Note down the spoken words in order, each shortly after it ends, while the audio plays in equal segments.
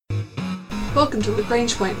Welcome to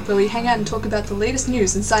Lagrange Point, where we hang out and talk about the latest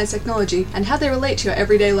news in science technology and how they relate to your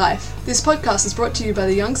everyday life. This podcast is brought to you by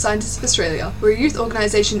the Young Scientists of Australia. We're a youth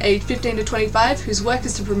organisation aged 15 to 25 whose work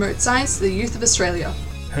is to promote science to the youth of Australia.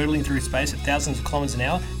 Hurtling through space at thousands of kilometres an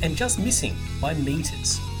hour and just missing by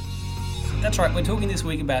metres. That's right, we're talking this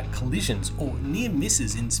week about collisions or near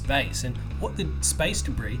misses in space and what the space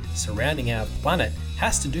debris surrounding our planet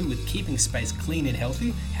has to do with keeping space clean and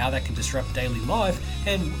healthy, how that can disrupt daily life,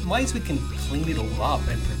 and ways we can clean it all up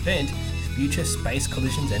and prevent future space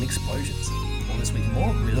collisions and explosions. All this week and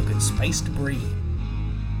more, we look at space debris.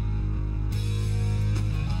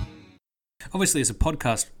 Obviously, there's a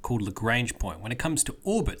podcast called Lagrange Point. When it comes to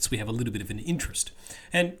orbits, we have a little bit of an interest.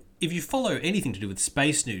 And if you follow anything to do with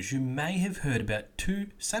space news, you may have heard about two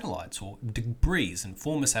satellites or debris and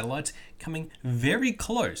former satellites coming very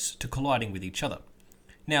close to colliding with each other.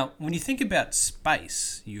 Now, when you think about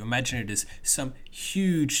space, you imagine it as some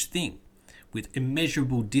huge thing with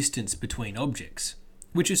immeasurable distance between objects,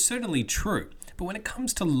 which is certainly true. But when it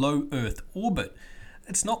comes to low Earth orbit,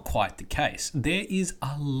 it's not quite the case. There is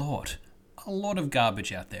a lot of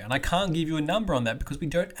garbage out there, and I can't give you a number on that because we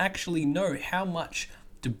don't actually know how much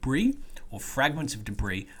debris or fragments of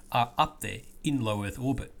debris are up there in low Earth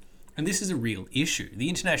orbit. And this is a real issue. The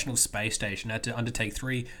International Space Station had to undertake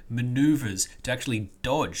 3 maneuvers to actually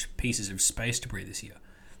dodge pieces of space debris this year.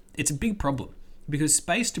 It's a big problem because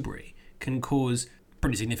space debris can cause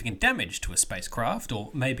pretty significant damage to a spacecraft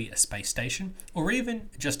or maybe a space station or even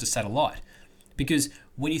just a satellite. Because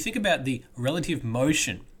when you think about the relative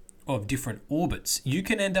motion of different orbits, you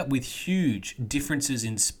can end up with huge differences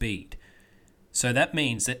in speed. So that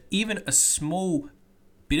means that even a small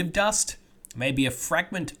bit of dust, maybe a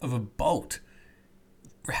fragment of a bolt,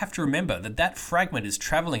 we have to remember that that fragment is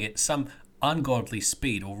traveling at some ungodly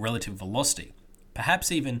speed or relative velocity.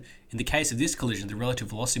 Perhaps even in the case of this collision, the relative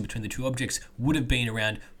velocity between the two objects would have been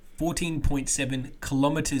around 14.7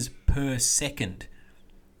 kilometers per second.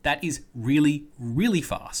 That is really, really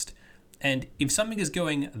fast. And if something is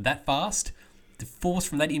going that fast, the force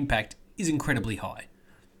from that impact is incredibly high.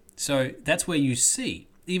 So that's where you see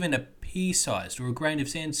even a pea-sized or a grain of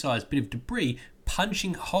sand-sized bit of debris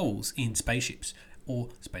punching holes in spaceships or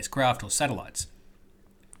spacecraft or satellites.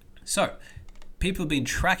 So people have been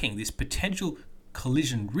tracking this potential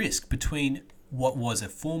collision risk between what was a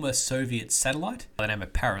former Soviet satellite by the name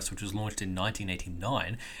of Paris, which was launched in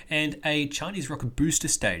 1989, and a Chinese rocket booster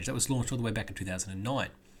stage that was launched all the way back in 2009.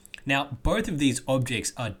 Now, both of these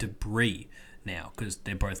objects are debris now because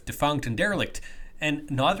they're both defunct and derelict, and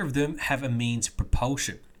neither of them have a means of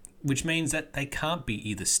propulsion, which means that they can't be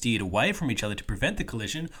either steered away from each other to prevent the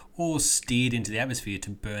collision or steered into the atmosphere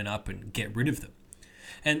to burn up and get rid of them.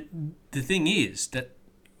 And the thing is that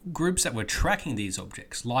groups that were tracking these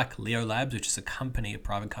objects, like Leo Labs, which is a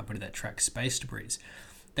private company that tracks space debris,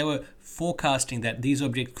 they were forecasting that these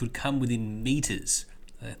objects could come within meters.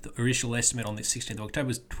 The initial estimate on the 16th of October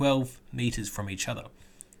was 12 meters from each other.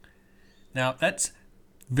 Now, that's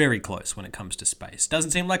very close when it comes to space.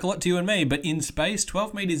 Doesn't seem like a lot to you and me, but in space,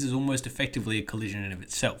 12 meters is almost effectively a collision in and of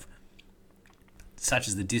itself, such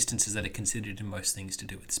as the distances that are considered in most things to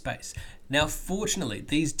do with space. Now, fortunately,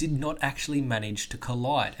 these did not actually manage to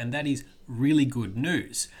collide, and that is really good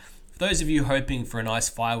news. For those of you hoping for a nice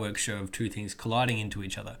fireworks show of two things colliding into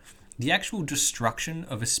each other, the actual destruction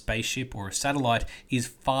of a spaceship or a satellite is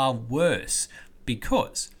far worse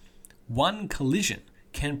because one collision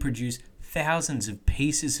can produce thousands of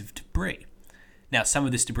pieces of debris. Now, some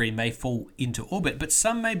of this debris may fall into orbit, but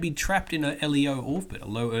some may be trapped in a LEO orbit, a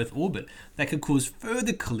low Earth orbit, that could cause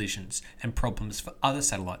further collisions and problems for other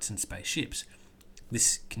satellites and spaceships.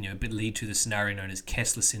 This can lead to the scenario known as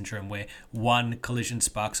Kessler syndrome, where one collision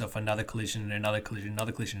sparks off another collision and another collision,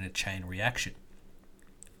 and a chain reaction,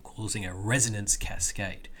 causing a resonance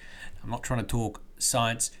cascade. I'm not trying to talk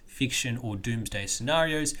science fiction or doomsday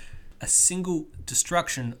scenarios. A single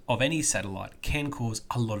destruction of any satellite can cause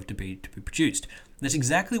a lot of debris to be produced. That's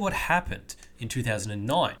exactly what happened in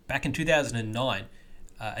 2009. Back in 2009,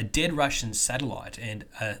 a dead Russian satellite and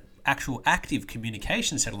an actual active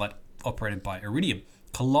communication satellite operated by Iridium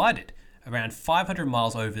collided around 500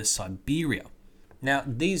 miles over Siberia. Now,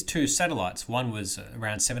 these two satellites, one was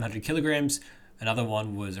around 700 kilograms, another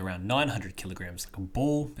one was around 900 kilograms, like a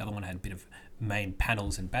ball. The other one had a bit of main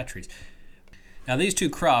panels and batteries. Now, these two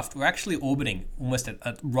craft were actually orbiting almost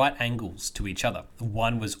at right angles to each other.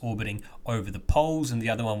 One was orbiting over the poles and the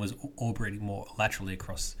other one was orbiting more laterally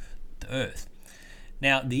across the Earth.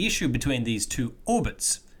 Now, the issue between these two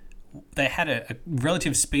orbits, they had a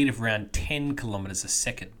relative speed of around 10 kilometers a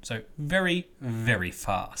second, so very, very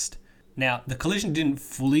fast. Now, the collision didn't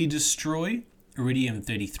fully destroy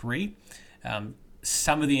Iridium-33,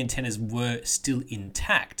 Some of the antennas were still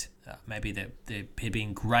intact. Maybe they're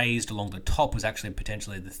being grazed along the top was actually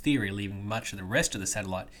potentially the theory, leaving much of the rest of the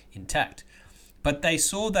satellite intact. But they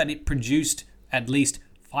saw that it produced at least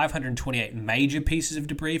 528 major pieces of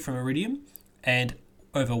debris from Iridium and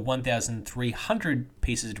over 1,300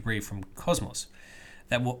 pieces of debris from Cosmos.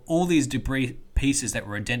 That were all these debris pieces that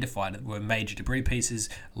were identified that were major debris pieces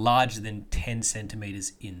larger than 10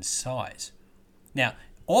 centimeters in size. Now,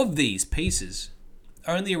 of these pieces,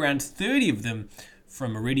 only around 30 of them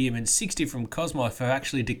from Iridium and 60 from Cosmos have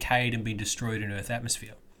actually decayed and been destroyed in Earth's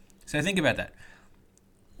atmosphere. So think about that.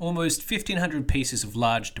 Almost 1,500 pieces of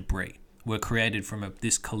large debris were created from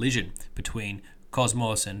this collision between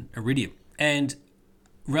Cosmos and Iridium. And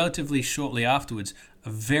relatively shortly afterwards, a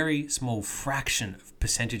very small fraction of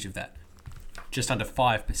percentage of that, just under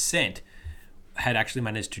 5%, had actually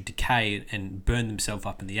managed to decay and burn themselves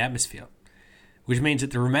up in the atmosphere, which means that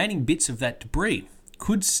the remaining bits of that debris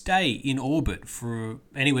could stay in orbit for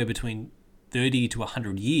anywhere between 30 to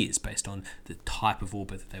 100 years based on the type of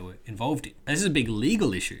orbit that they were involved in. Now, this is a big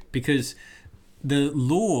legal issue because the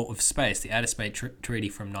law of space, the Outer Space Treaty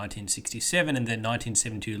from 1967 and the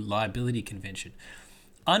 1972 Liability Convention,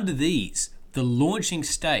 under these, the launching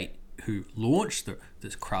state who launched the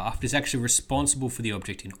craft is actually responsible for the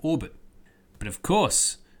object in orbit. But of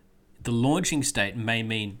course, the launching state may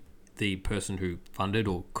mean the person who funded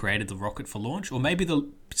or created the rocket for launch, or maybe the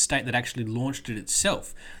state that actually launched it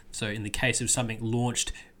itself. So in the case of something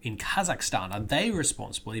launched in Kazakhstan, are they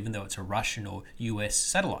responsible even though it's a Russian or US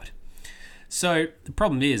satellite? So the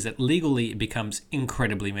problem is that legally it becomes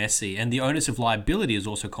incredibly messy, and the onus of liability is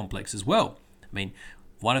also complex as well. I mean,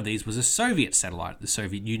 one of these was a Soviet satellite. The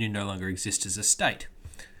Soviet Union no longer exists as a state.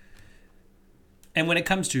 And when it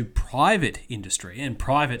comes to private industry and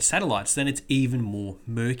private satellites, then it's even more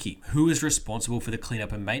murky. Who is responsible for the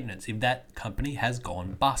cleanup and maintenance if that company has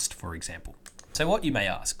gone bust, for example? So what, you may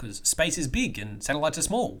ask, because space is big and satellites are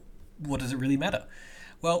small, what does it really matter?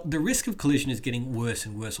 Well, the risk of collision is getting worse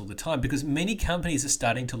and worse all the time because many companies are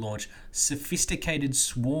starting to launch sophisticated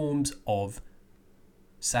swarms of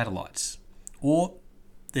satellites. Or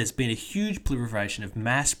there's been a huge proliferation of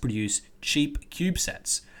mass-produced cheap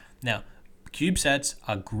CubeSats. Now, CubeSats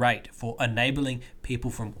are great for enabling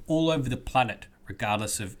people from all over the planet,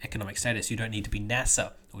 regardless of economic status. You don't need to be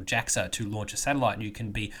NASA or JAXA to launch a satellite. You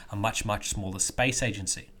can be a much, much smaller space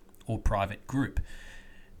agency or private group.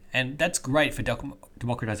 And that's great for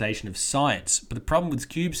democratization of science. But the problem with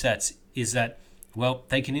CubeSats is that, well,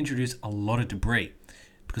 they can introduce a lot of debris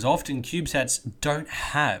because often CubeSats don't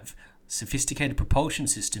have sophisticated propulsion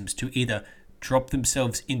systems to either drop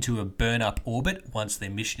themselves into a burn-up orbit once their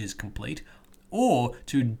mission is complete or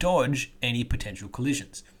to dodge any potential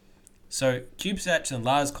collisions. So CubeSats and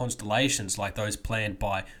large constellations like those planned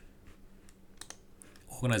by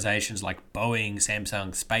organizations like Boeing,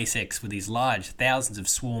 Samsung, SpaceX with these large thousands of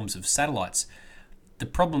swarms of satellites. The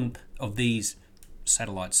problem of these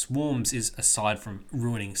satellite swarms is, aside from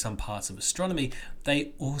ruining some parts of astronomy,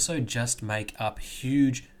 they also just make up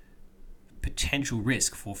huge potential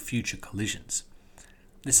risk for future collisions.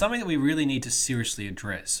 There's something that we really need to seriously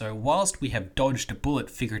address. So whilst we have dodged a bullet,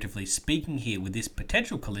 figuratively speaking here, with this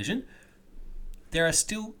potential collision, there are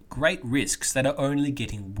still great risks that are only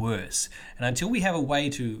getting worse. And until we have a way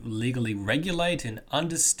to legally regulate and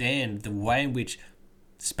understand the way in which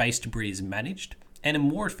space debris is managed, and a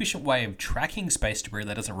more efficient way of tracking space debris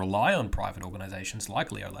that doesn't rely on private organizations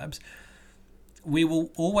like Leo Labs, we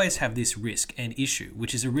will always have this risk and issue,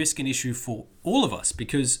 which is a risk and issue for all of us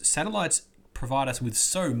because satellites provide us with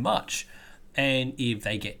so much. And if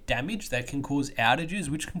they get damaged, that can cause outages,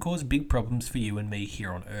 which can cause big problems for you and me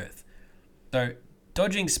here on Earth. So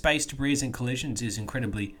dodging space debris and collisions is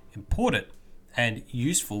incredibly important and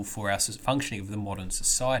useful for our functioning of the modern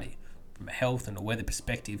society from a health and a weather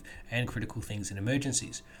perspective and critical things in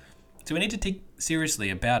emergencies. So we need to think seriously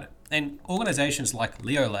about it. And organizations like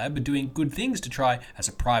Leo Lab are doing good things to try, as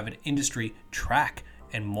a private industry, track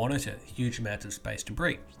and monitor huge amounts of space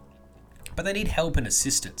debris. But they need help and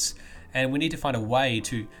assistance. And we need to find a way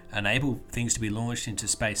to enable things to be launched into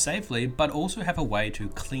space safely, but also have a way to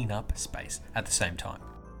clean up space at the same time.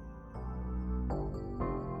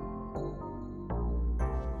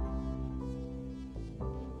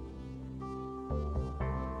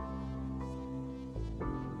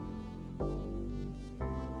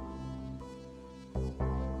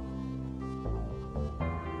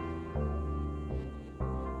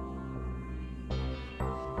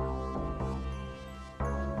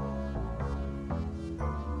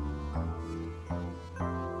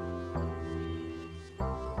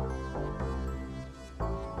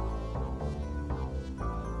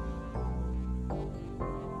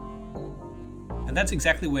 And that's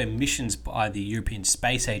exactly where missions by the European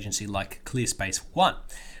Space Agency like ClearSpace 1,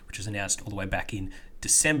 which was announced all the way back in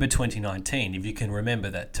December 2019, if you can remember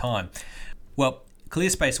that time. Well,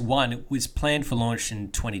 ClearSpace 1 was planned for launch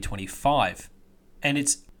in 2025, and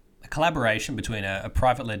it's a collaboration between a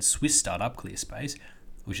private-led Swiss startup, ClearSpace,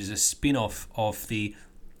 which is a spin-off of the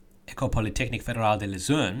École Polytechnique Fédérale de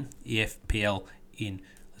Luzern, EFPL in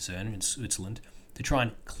Luzern in Switzerland, to try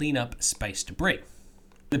and clean up space debris.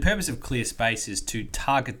 The purpose of ClearSpace is to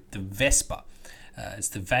target the Vespa. It's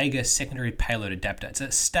the Vega Secondary Payload Adapter. It's a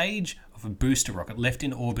stage of a booster rocket left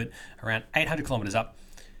in orbit around 800 kilometers up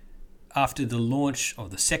after the launch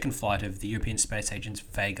of the second flight of the European Space Agency's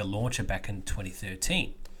Vega launcher back in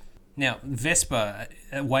 2013. Now, Vespa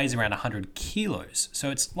weighs around 100 kilos,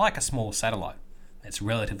 so it's like a small satellite. Its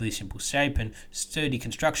relatively simple shape and sturdy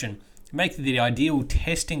construction make it the ideal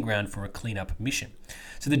testing ground for a cleanup mission.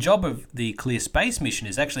 So the job of the ClearSpace mission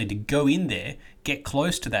is actually to go in there, get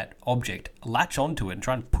close to that object, latch onto it and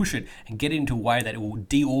try and push it and get it into a way that it will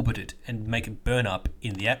deorbit it and make it burn up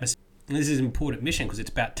in the atmosphere. And this is an important mission because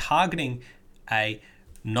it's about targeting a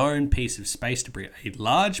known piece of space debris, a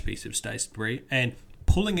large piece of space debris, and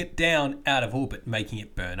pulling it down out of orbit, making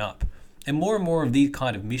it burn up. And more of these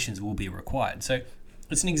kind of missions will be required. So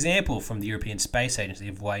it's an example from the European Space Agency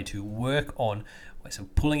of a way to work on ways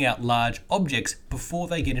of pulling out large objects before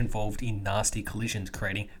they get involved in nasty collisions,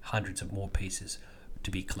 creating hundreds of more pieces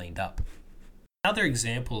to be cleaned up. Another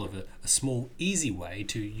example of a small, easy way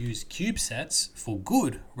to use CubeSats for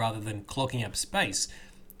good rather than clogging up space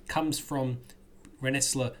comes from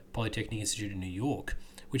Rensselaer Polytechnic Institute in New York,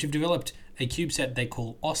 which have developed a CubeSat they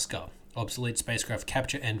call OSCAR, Obsolete Spacecraft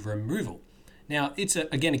Capture and Removal. Now, it's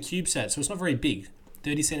again a CubeSat, so it's not very big,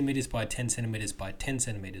 30 centimeters by 10 centimeters by 10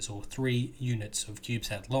 centimeters, or 3 units of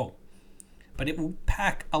CubeSat long. But it will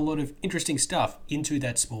pack a lot of interesting stuff into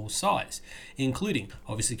that small size, including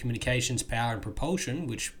obviously communications, power, and propulsion,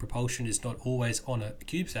 which propulsion is not always on a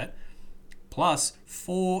CubeSat, plus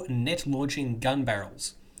 4 net launching gun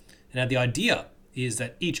barrels. Now, the idea is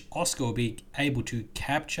that each OSCAR will be able to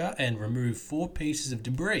capture and remove 4 pieces of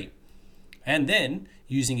debris, and then,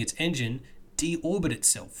 using its engine, deorbit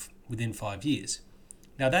itself within 5 years.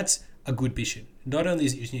 Now, that's a good mission. Not only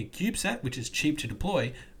is it using a CubeSat, which is cheap to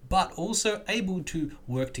deploy, but also able to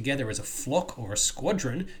work together as a flock or a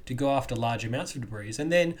squadron to go after large amounts of debris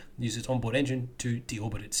and then use its onboard engine to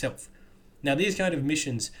deorbit itself. Now, these kind of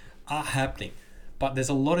missions are happening, but there's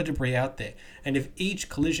a lot of debris out there. And if each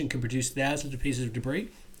collision can produce thousands of pieces of debris,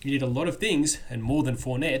 you need a lot of things and more than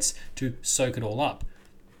 4 nets to soak it all up.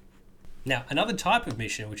 Now, another type of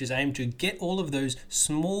mission which is aimed to get all of those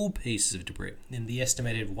small pieces of debris, in the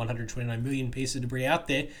estimated 129 million pieces of debris out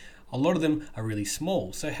there, a lot of them are really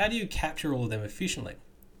small. So how do you capture all of them efficiently?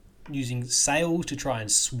 Using sails to try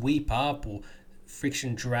and sweep up or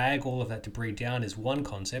friction drag all of that debris down is one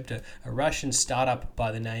concept. A Russian startup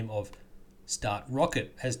by the name of Start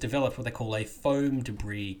Rocket has developed what they call a foam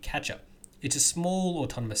debris catcher. It's a small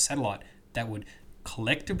autonomous satellite that would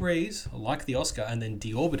collect debris like the OSCAR and then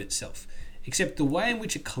deorbit itself. Except the way in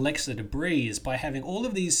which it collects the debris is by having all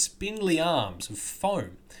of these spindly arms of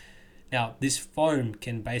foam. Now, this foam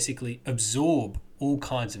can basically absorb all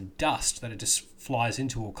kinds of dust that it just flies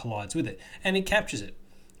into or collides with it, and it captures it.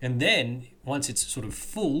 And then, once it's sort of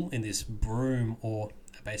full in this broom or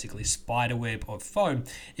basically spider web of foam,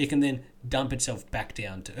 it can then dump itself back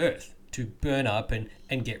down to Earth to burn up and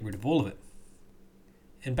get rid of all of it.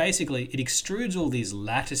 And basically, it extrudes all these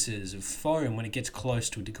lattices of foam when it gets close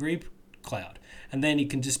to a debris cloud. And then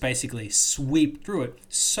it can just basically sweep through it,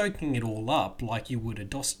 soaking it all up like you would a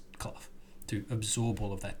dust cloth to absorb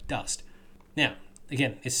all of that dust. Now,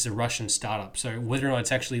 again, this is a Russian startup, so whether or not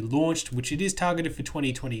it's actually launched, which it is targeted for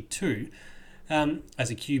 2022,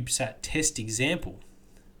 as a CubeSat test example,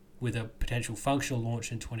 with a potential functional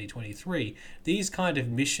launch in 2023, these kind of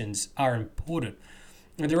missions are important.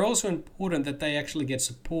 And they're also important that they actually get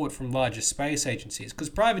support from larger space agencies, because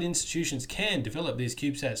private institutions can develop these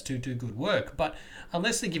CubeSats to do good work, but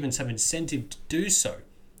unless they're given some incentive to do so,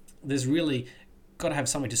 there's really got to have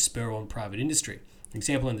something to spur on private industry. An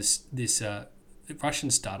example in this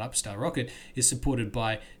Russian startup, Star Rocket, is supported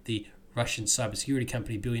by the Russian cybersecurity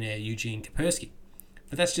company billionaire Eugene Kaspersky.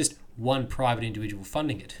 But that's just one private individual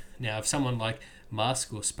funding it. Now, if someone like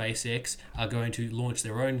Musk or SpaceX are going to launch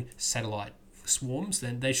their own satellite swarms,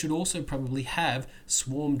 then they should also probably have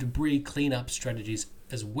swarm debris cleanup strategies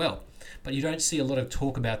as well. But you don't see a lot of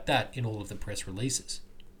talk about that in all of the press releases.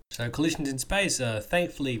 So collisions in space are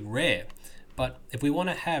thankfully rare, but if we want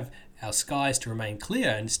to have our skies to remain clear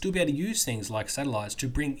and still be able to use things like satellites to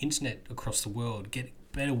bring internet across the world, get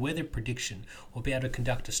better weather prediction or be able to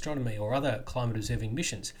conduct astronomy or other climate observing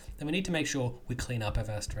missions, then we need to make sure we clean up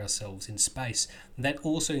after ourselves in space. And that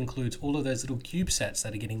also includes all of those little CubeSats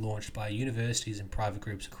that are getting launched by universities and private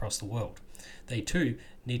groups across the world. They too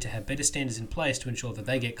need to have better standards in place to ensure that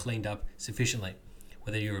they get cleaned up sufficiently.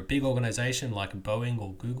 Whether you're a big organisation like Boeing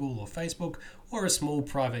or Google or Facebook, or a small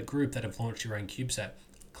private group that have launched your own CubeSat,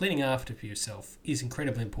 cleaning after for yourself is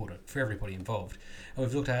incredibly important for everybody involved. And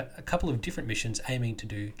we've looked at a couple of different missions aiming to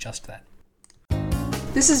do just that.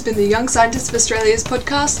 This has been the Young Scientists of Australia's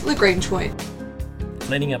podcast, Lagrange Point.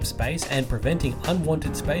 Cleaning up space and preventing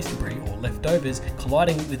unwanted space debris or leftovers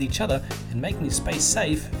colliding with each other and making space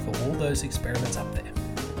safe for all those experiments up there.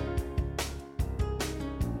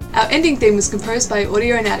 Our ending theme was composed by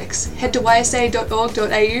Audionautics. Head to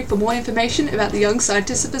ysa.org.au for more information about the Young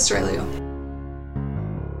Scientists of Australia.